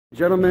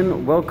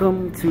Gentlemen,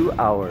 welcome to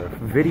our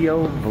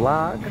video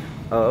vlog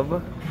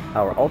of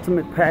our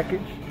ultimate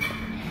package.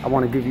 I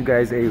want to give you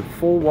guys a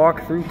full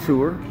walkthrough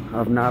tour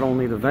of not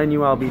only the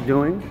venue I'll be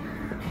doing,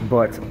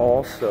 but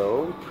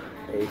also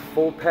a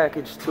full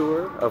package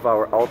tour of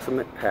our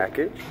ultimate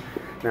package.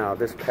 Now,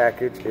 this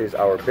package is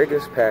our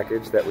biggest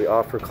package that we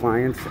offer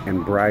clients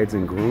and brides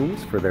and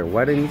grooms for their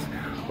weddings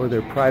or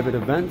their private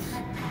events.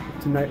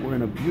 Tonight we're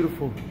in a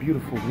beautiful,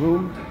 beautiful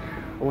room.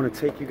 I want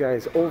to take you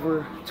guys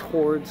over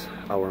towards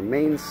our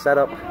main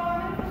setup,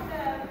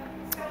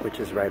 which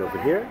is right over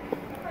here.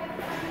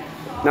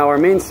 Now, our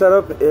main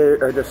setup,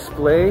 our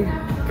display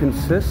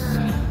consists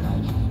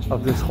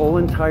of this whole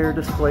entire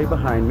display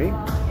behind me.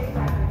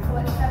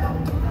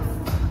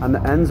 On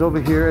the ends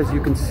over here, as you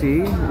can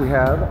see, we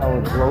have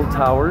our glow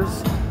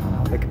towers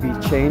that can be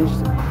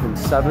changed in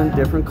 7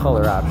 different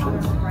color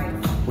options.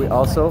 We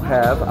also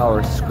have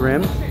our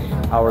scrim,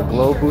 our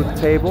glow booth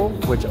table,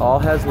 which all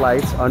has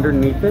lights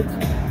underneath it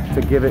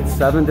to give it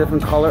 7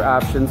 different color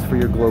options for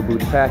your glow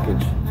booth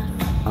package.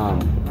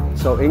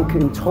 So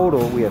in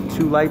total, we have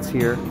 2 lights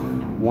here,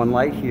 1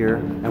 light here,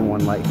 and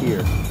 1 light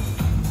here.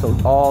 So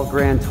all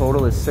grand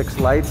total is 6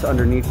 lights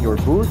underneath your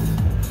booth.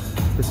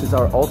 This is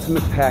our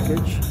ultimate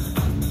package.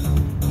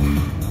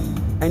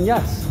 And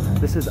yes,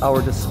 this is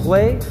our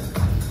display.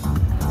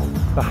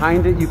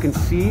 Behind it, you can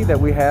see that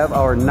we have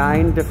our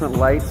 9 different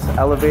lights,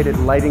 elevated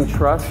lighting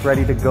truss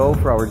ready to go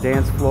for our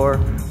dance floor.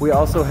 We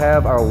also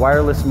have our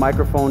wireless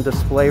microphone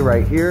display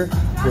right here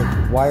with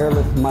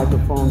wireless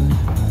microphones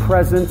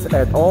present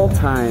at all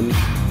times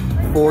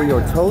for your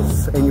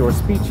toasts and your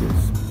speeches.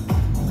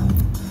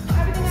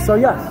 So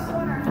yes,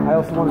 I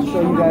also want to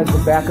show you guys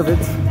the back of it.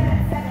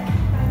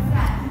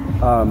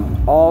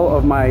 All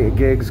of my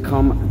gigs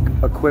come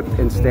equipped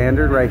in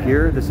standard right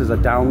here. This is a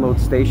download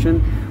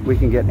station. We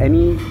can get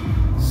any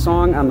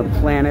song on the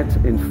planet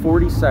in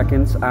 40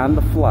 seconds on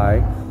the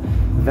fly,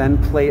 then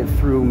play it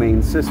through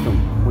main system,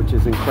 which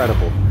is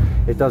incredible.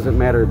 It doesn't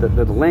matter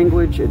the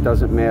language, it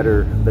doesn't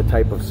matter the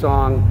type of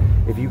song.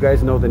 If you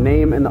guys know the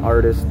name and the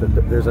artist,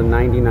 there's a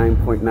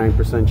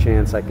 99.9%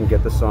 chance I can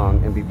get the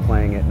song and be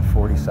playing it in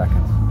 40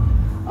 seconds.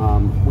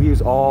 We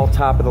use all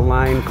top of the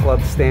line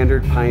club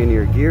standard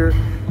Pioneer gear.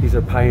 These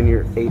are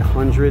Pioneer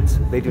 800s.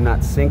 They do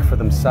not sync for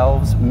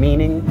themselves,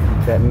 meaning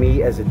that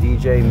me as a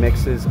DJ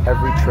mixes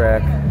every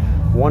track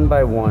one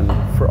by one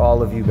for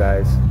all of you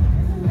guys,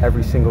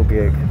 every single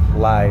gig,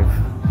 live,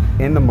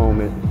 in the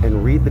moment,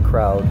 and read the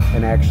crowd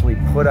and actually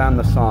put on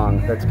the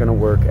song that's gonna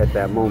work at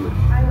that moment.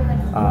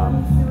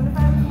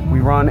 We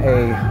run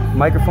a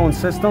microphone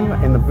system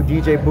in the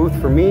DJ booth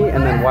for me,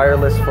 and then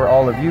wireless for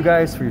all of you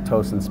guys for your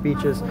toasts and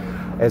speeches,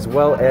 as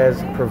well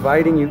as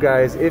providing you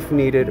guys, if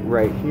needed,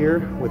 right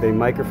here with a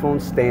microphone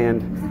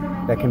stand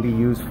that can be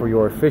used for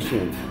your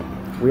officiant.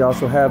 We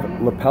also have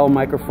lapel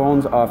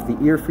microphones off the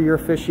ear for your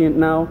officiant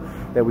now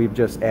that we've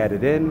just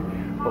added in.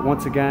 But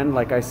once again,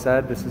 like I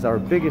said, this is our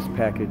biggest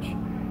package.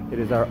 It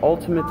is our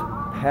ultimate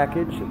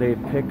package. They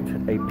picked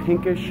a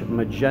pinkish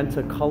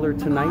magenta color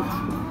tonight,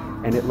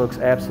 and it looks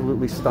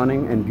absolutely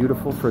stunning and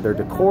beautiful for their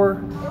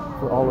decor,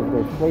 for all of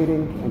their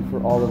plating, and for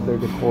all of their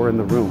decor in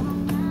the room.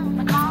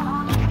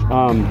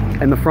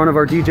 In the front of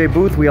our DJ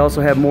booth, we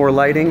also have more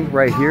lighting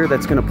right here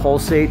that's going to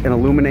pulsate and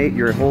illuminate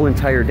your whole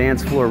entire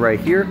dance floor right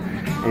here.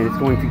 And it's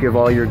going to give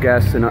all your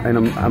guests an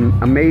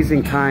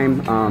amazing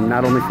time,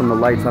 not only from the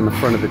lights on the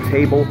front of the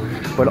table,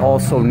 but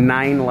also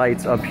 9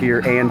 lights up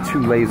here and 2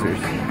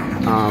 lasers.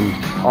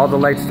 All the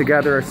lights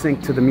together are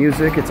synced to the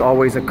music. It's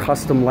always a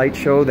custom light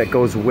show that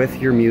goes with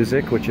your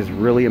music, which is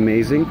really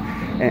amazing.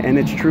 And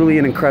it's truly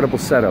an incredible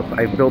setup.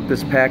 I've built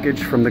this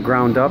package from the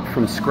ground up,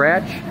 from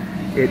scratch.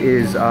 It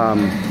is,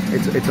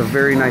 it's a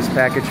very nice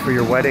package for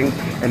your wedding.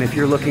 And if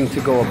you're looking to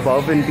go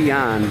above and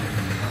beyond,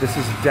 this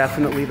is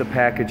definitely the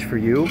package for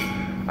you.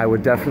 I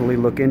would definitely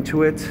look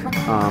into it.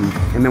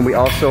 And then we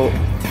also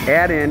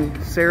add in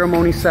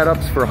ceremony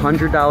setups for a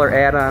 $100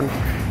 add-on.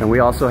 And we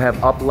also have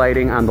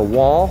uplighting on the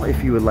wall,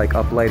 if you would like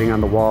uplighting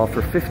on the wall,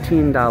 for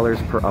 $15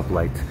 per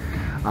uplight.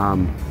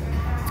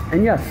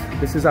 And yes,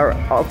 this is our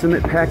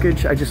ultimate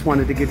package. I just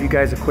wanted to give you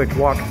guys a quick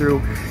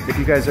walkthrough. If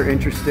you guys are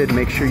interested,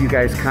 make sure you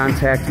guys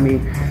contact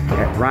me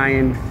at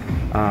Ryan,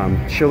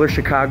 Schiller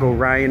Chicago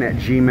Ryan at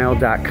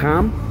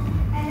gmail.com.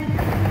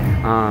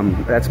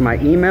 That's my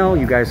email.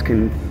 You guys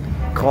can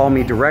call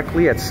me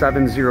directly at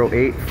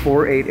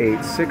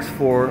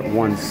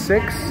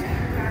 708-488-6416,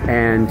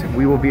 and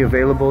we will be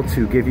available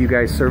to give you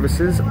guys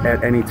services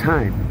at any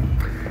time.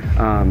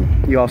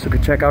 You also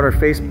could check out our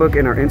Facebook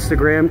and our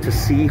Instagram to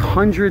see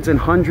hundreds and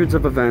hundreds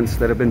of events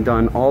that have been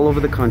done all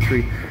over the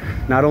country,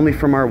 not only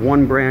from our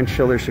one branch,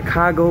 Schiller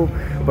Chicago,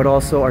 but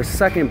also our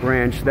second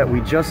branch that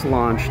we just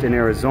launched in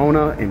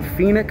Arizona, in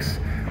Phoenix.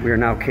 We are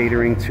now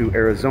catering to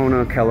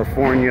Arizona,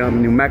 California,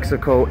 New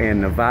Mexico,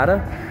 and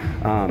Nevada.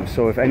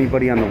 So if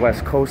anybody on the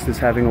West Coast is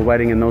having a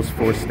wedding in those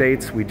 4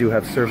 states, we do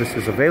have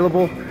services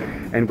available.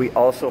 And we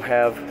also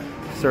have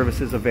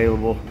services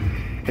available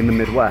in the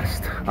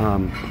Midwest.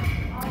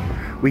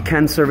 We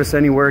can service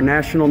anywhere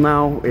national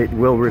now. It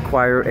will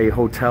require a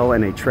hotel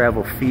and a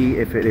travel fee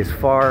if it is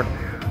far.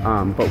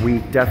 but we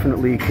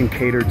definitely can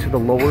cater to the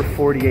lower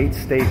 48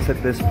 states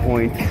at this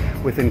point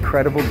with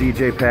incredible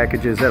DJ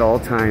packages at all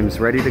times,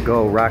 ready to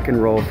go, rock and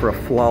roll for a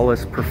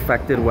flawless,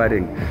 perfected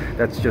wedding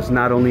that's just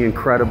not only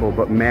incredible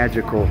but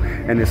magical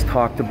and is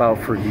talked about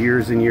for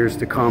years and years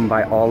to come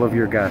by all of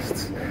your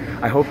guests.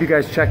 I hope you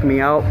guys check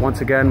me out.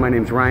 Once again, my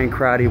name's Ryan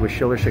Crotty with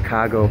Schiller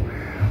Chicago.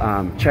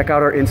 Check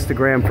out our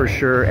Instagram for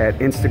sure at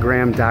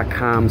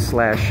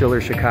instagram.com/Schiller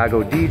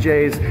Chicago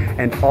DJs,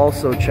 and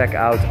also check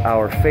out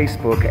our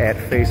Facebook at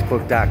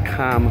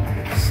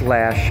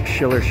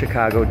facebook.com/Schiller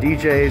Chicago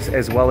DJs,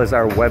 as well as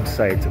our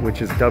website,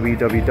 which is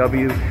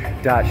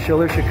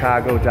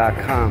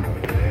www.schillerchicago.com.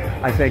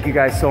 I thank you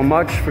guys so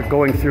much for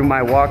going through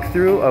my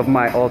walkthrough of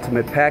my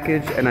ultimate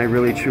package, and I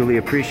really truly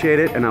appreciate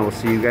it, and I will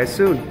see you guys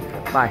soon.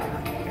 Bye.